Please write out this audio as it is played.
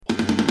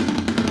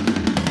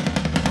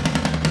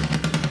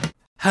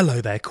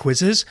Hello there,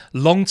 quizzers.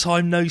 Long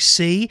time no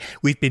see.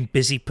 We've been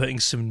busy putting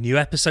some new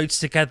episodes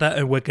together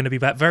and we're going to be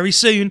back very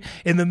soon.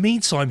 In the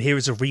meantime, here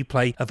is a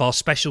replay of our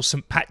special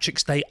St.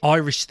 Patrick's Day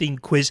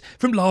Irish-themed quiz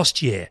from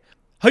last year.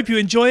 Hope you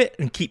enjoy it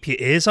and keep your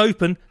ears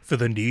open for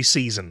the new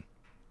season.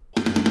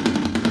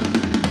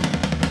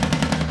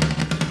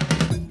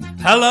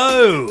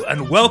 Hello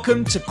and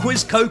welcome to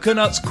Quiz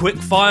Coconut's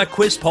Quickfire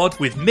Quiz Pod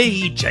with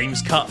me, James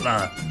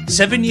Cutler.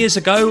 7 years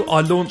ago,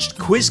 I launched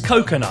Quiz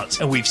Coconut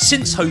and we've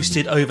since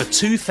hosted over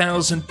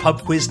 2,000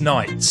 pub quiz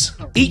nights.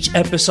 Each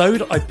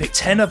episode, I pick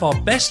 10 of our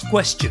best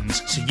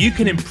questions so you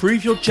can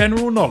improve your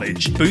general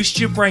knowledge, boost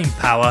your brain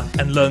power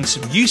and learn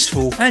some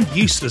useful and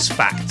useless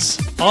facts.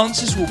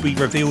 Answers will be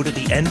revealed at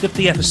the end of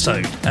the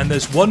episode and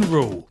there's one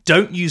rule: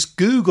 don't use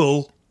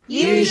Google.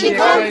 Use your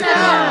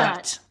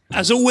coconut!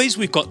 As always,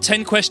 we've got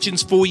 10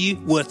 questions for you,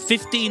 worth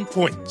 15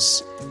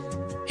 points.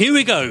 Here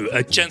we go,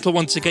 a gentle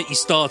one to get you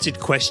started.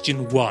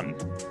 Question 1.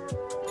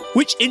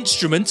 Which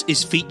instrument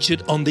is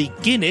featured on the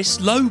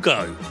Guinness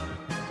logo?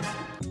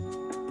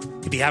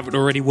 If you haven't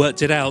already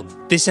worked it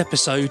out, this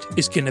episode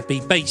is going to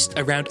be based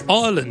around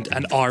Ireland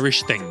and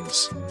Irish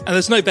things. And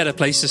there's no better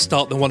place to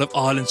start than one of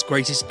Ireland's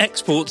greatest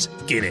exports,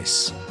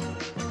 Guinness.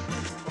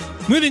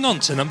 Moving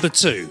on to number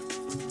 2.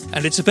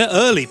 And it's a bit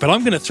early, but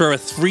I'm going to throw a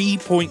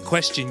 3-point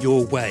question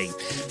your way.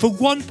 For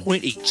 1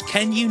 point each,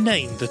 can you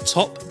name the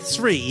top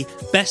 3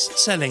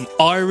 best-selling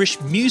Irish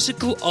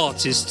musical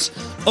artists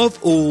of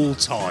all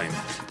time?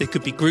 They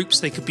could be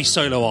groups, they could be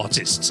solo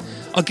artists.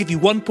 I'll give you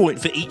 1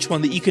 point for each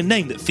one that you can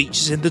name that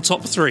features in the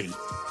top 3.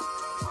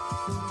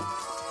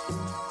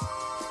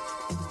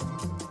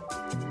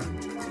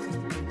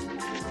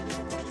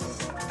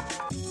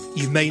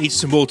 You may need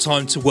some more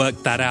time to work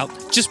that out.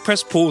 Just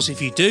press pause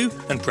if you do,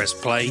 and press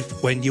play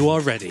when you are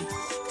ready.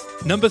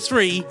 Number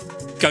 3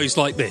 goes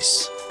like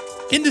this.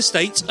 In the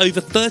States,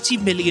 over 30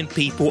 million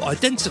people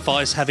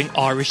identify as having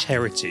Irish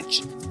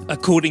heritage.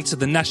 According to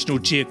the National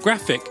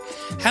Geographic,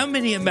 how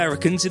many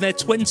Americans in their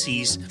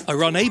 20s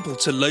are unable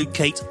to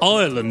locate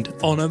Ireland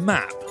on a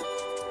map?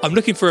 I'm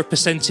looking for a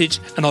percentage,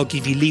 and I'll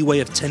give you leeway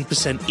of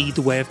 10%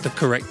 either way of the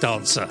correct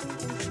answer.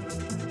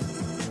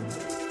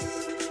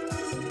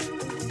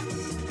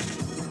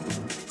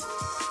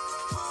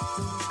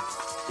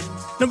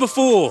 Number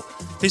 4.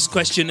 This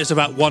question is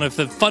about one of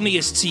the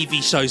funniest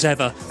TV shows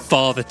ever,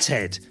 Father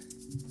Ted.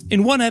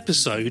 In one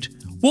episode,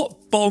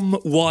 what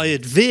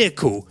bomb-wired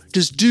vehicle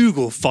does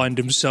Dougal find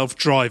himself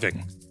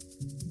driving?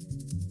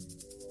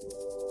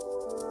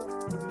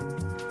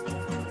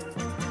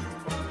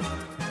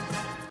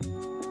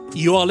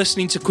 You are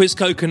listening to Quiz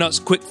Coconut's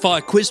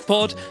Quickfire Quiz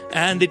Pod,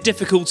 and the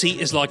difficulty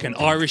is like an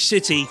Irish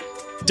city,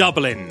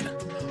 Dublin.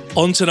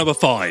 On to number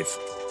 5.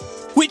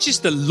 Which is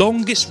the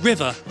longest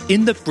river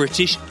in the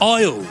British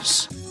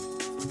Isles?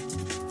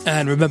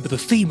 And remember, the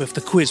theme of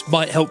the quiz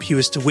might help you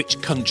as to which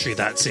country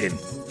that's in.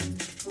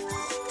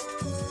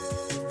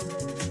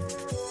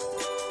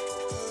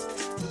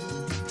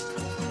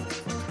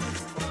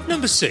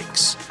 Number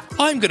 6.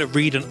 I'm going to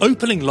read an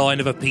opening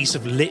line of a piece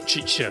of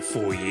literature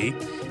for you,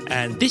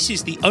 and this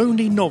is the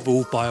only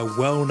novel by a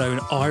well-known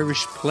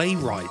Irish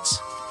playwright.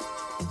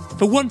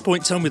 For 1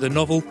 point, tell me the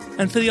novel,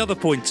 and for the other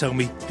point, tell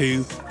me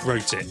who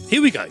wrote it.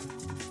 Here we go.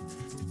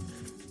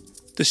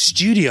 The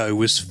studio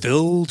was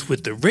filled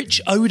with the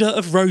rich odour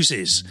of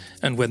roses,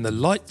 and when the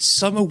light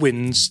summer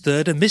wind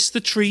stirred amidst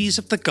the trees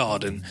of the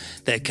garden,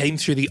 there came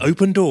through the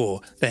open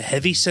door the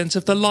heavy scent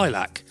of the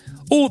lilac,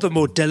 or the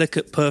more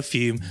delicate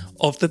perfume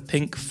of the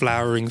pink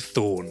flowering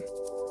thorn.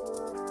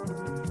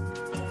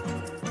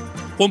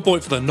 1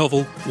 point for the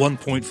novel, 1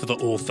 point for the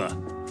author.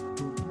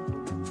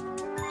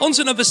 On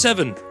to number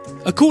 7.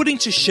 According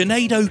to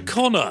Sinead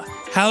O'Connor,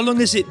 how long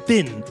has it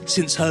been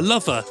since her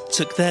lover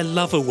took their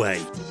love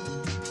away?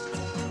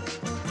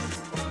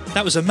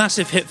 That was a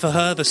massive hit for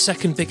her, the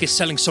second biggest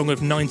selling song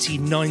of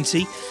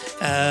 1990,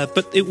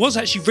 but it was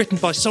actually written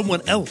by someone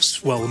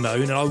else well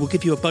known, and I will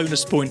give you a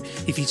bonus point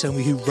if you tell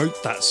me who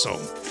wrote that song.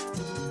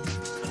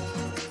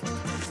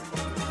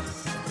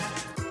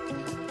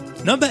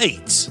 Number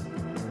 8.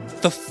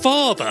 The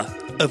father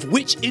of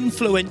which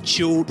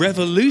influential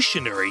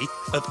revolutionary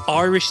of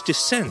Irish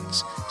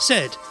descent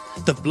said,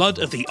 "The blood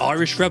of the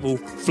Irish rebel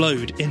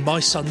flowed in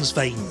my son's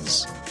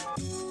veins"?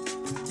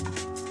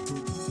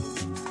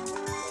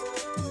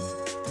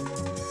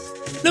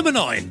 Number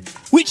 9.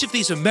 Which of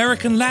these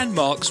American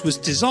landmarks was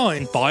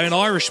designed by an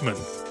Irishman?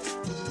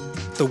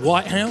 The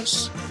White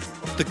House,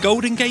 the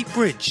Golden Gate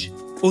Bridge,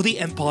 or the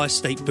Empire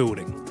State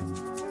Building?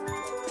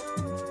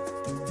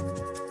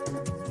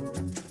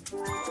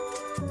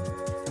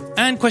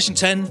 And question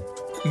 10.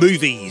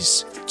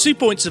 Movies. 2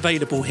 points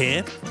available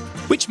here.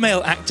 Which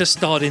male actor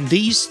starred in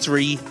these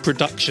 3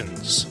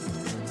 productions?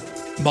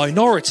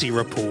 Minority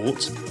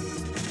Report,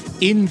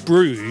 In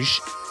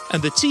Bruges,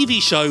 and the TV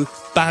show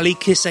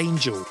Ballykiss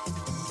Angel.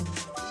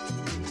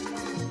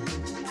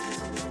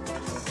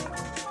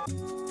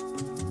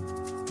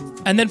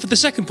 And then for the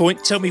second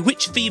point, tell me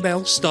which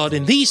female starred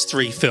in these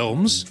 3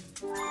 films: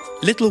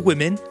 Little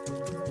Women,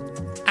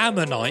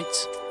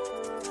 Ammonite,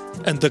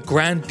 and the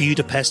Grand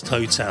Budapest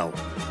Hotel.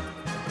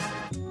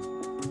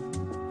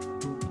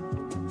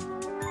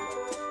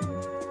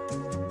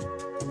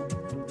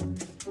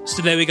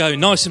 So there we go,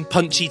 nice and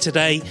punchy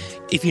today.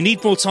 If you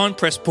need more time,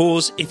 press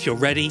pause. If you're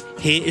ready,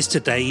 here is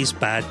today's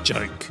bad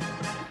joke.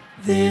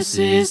 This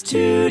is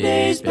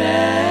today's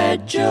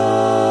bad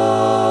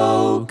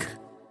joke.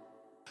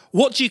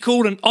 What do you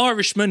call an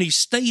Irishman who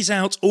stays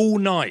out all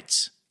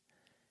night?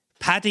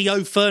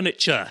 Patio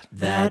furniture.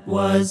 That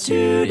was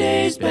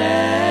today's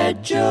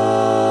bad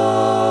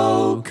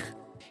joke.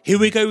 Here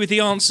we go with the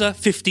answer,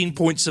 15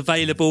 points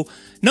available.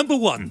 Number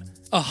 1,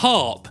 a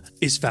harp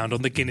is found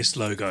on the Guinness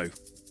logo.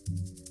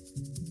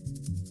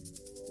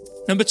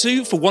 Number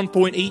 2, for 1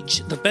 point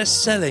each, the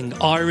best-selling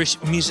Irish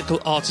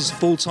musical artist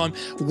of all time,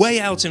 way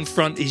out in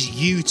front is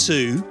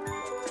U2,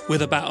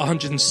 with about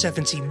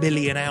 170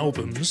 million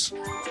albums.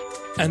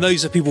 And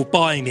those are people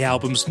buying the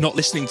albums, not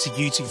listening to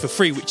U2 for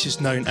free, which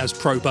is known as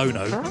pro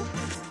bono.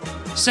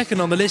 Second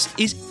on the list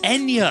is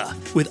Enya,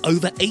 with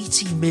over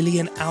 80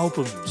 million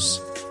albums.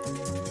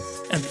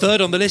 And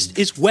third on the list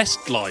is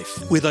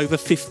Westlife, with over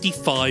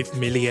 55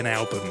 million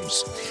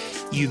albums.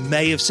 You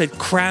may have said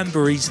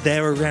Cranberries,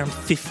 they're around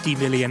 50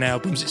 million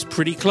albums. It's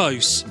pretty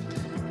close.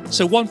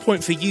 So 1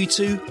 point for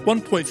U2,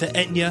 1 point for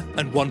Enya,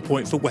 and 1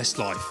 point for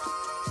Westlife.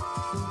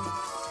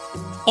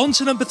 On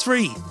to number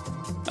 3.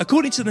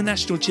 According to the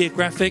National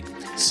Geographic,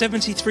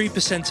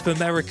 73% of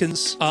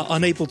Americans are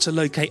unable to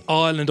locate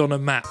Ireland on a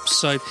map.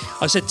 So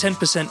I said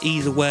 10%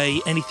 either way.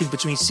 Anything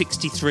between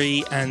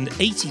 63 and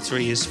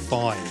 83 is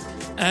fine.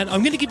 And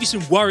I'm going to give you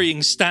some worrying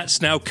stats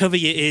now. Cover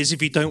your ears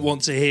if you don't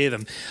want to hear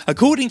them.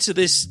 According to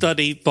this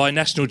study by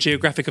National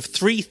Geographic of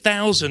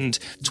 3,000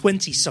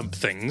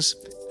 20-somethings,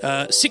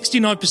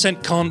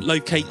 69% can't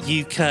locate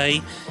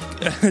UK,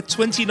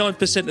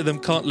 29% of them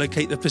can't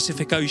locate the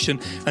Pacific Ocean,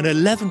 and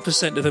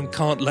 11% of them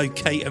can't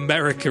locate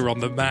America on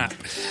the map.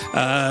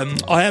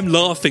 I am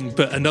laughing,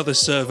 but another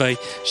survey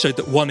showed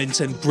that 1 in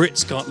 10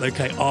 Brits can't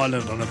locate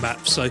Ireland on a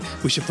map, so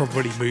we should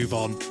probably move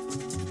on.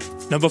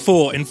 Number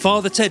 4, in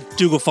Father Ted,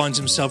 Dougal finds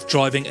himself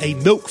driving a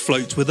milk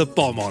float with a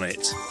bomb on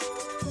it.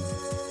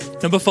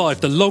 Number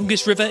 5, the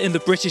longest river in the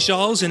British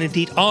Isles, and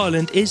indeed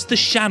Ireland, is the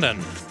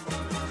Shannon.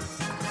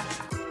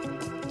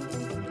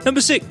 Number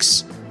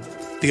 6,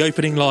 the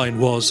opening line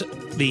was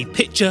The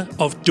Picture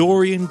of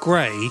Dorian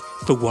Gray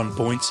for 1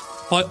 point,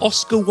 by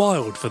Oscar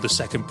Wilde for the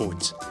 2nd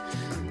point.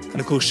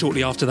 And of course,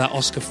 shortly after that,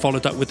 Oscar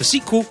followed up with the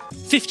sequel,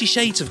 50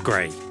 Shades of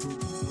Grey.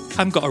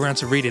 Haven't got around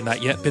to reading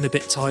that yet, been a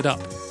bit tied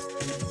up.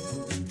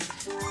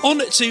 On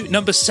to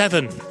number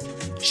 7.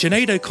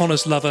 Sinead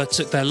O'Connor's lover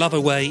took their love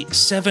away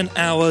 7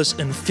 hours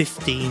and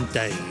 15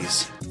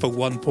 days for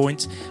 1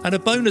 point, and a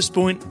bonus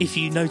point if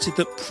you noted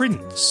that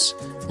Prince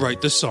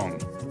wrote the song.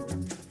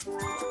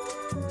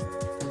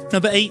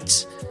 Number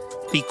 8.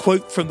 The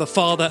quote from the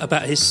father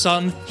about his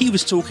son, he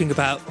was talking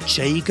about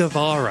Che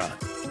Guevara.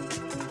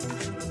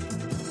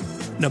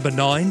 Number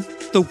 9.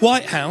 The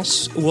White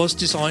House was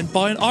designed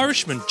by an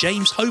Irishman,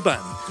 James Hoban.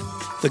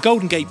 The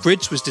Golden Gate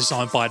Bridge was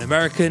designed by an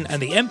American,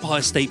 and the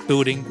Empire State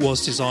Building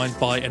was designed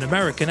by an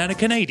American and a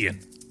Canadian.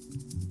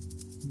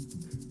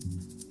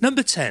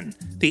 Number 10.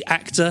 The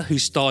actor who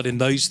starred in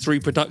those 3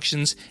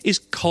 productions is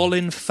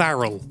Colin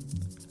Farrell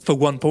for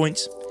 1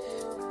 point.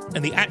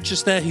 And the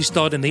actress there who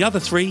starred in the other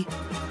 3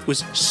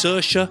 was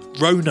Saoirse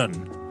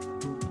Ronan.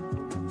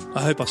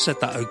 I hope I've said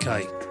that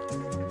okay.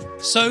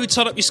 So,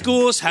 tot up your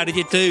scores. How did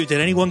you do?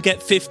 Did anyone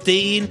get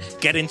 15?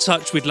 Get in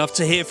touch. We'd love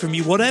to hear from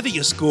you. Whatever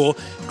your score,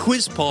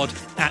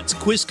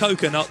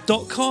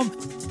 quizpod@quizcoconut.com.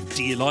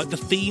 Do you like the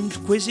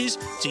themed quizzes?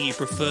 Do you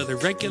prefer the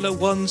regular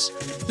ones?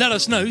 Let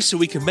us know so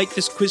we can make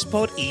this quiz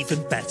pod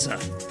even better.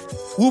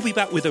 We'll be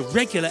back with a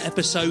regular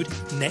episode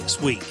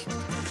next week.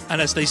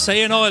 And as they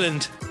say in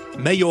Ireland,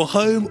 may your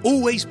home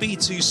always be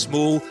too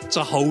small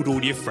to hold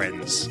all your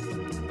friends.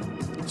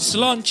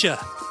 Sláinte.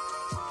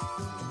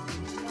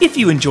 If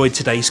you enjoyed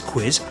today's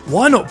quiz,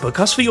 why not book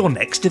us for your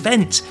next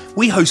event?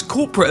 We host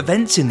corporate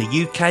events in the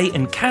UK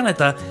and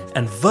Canada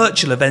and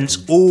virtual events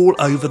all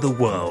over the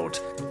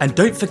world. And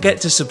don't forget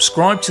to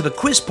subscribe to the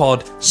Quiz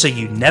Pod so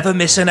you never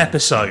miss an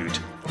episode.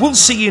 We'll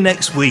see you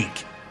next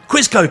week.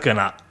 Quiz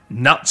Coconut,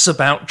 nuts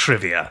about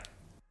trivia.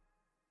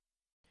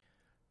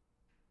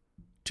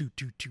 2,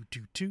 2, 2,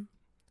 2, 2.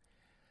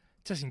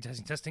 Testing.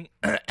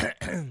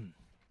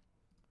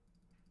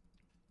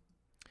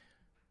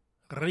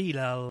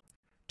 Real.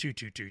 2,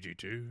 2, 2, 2,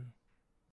 2.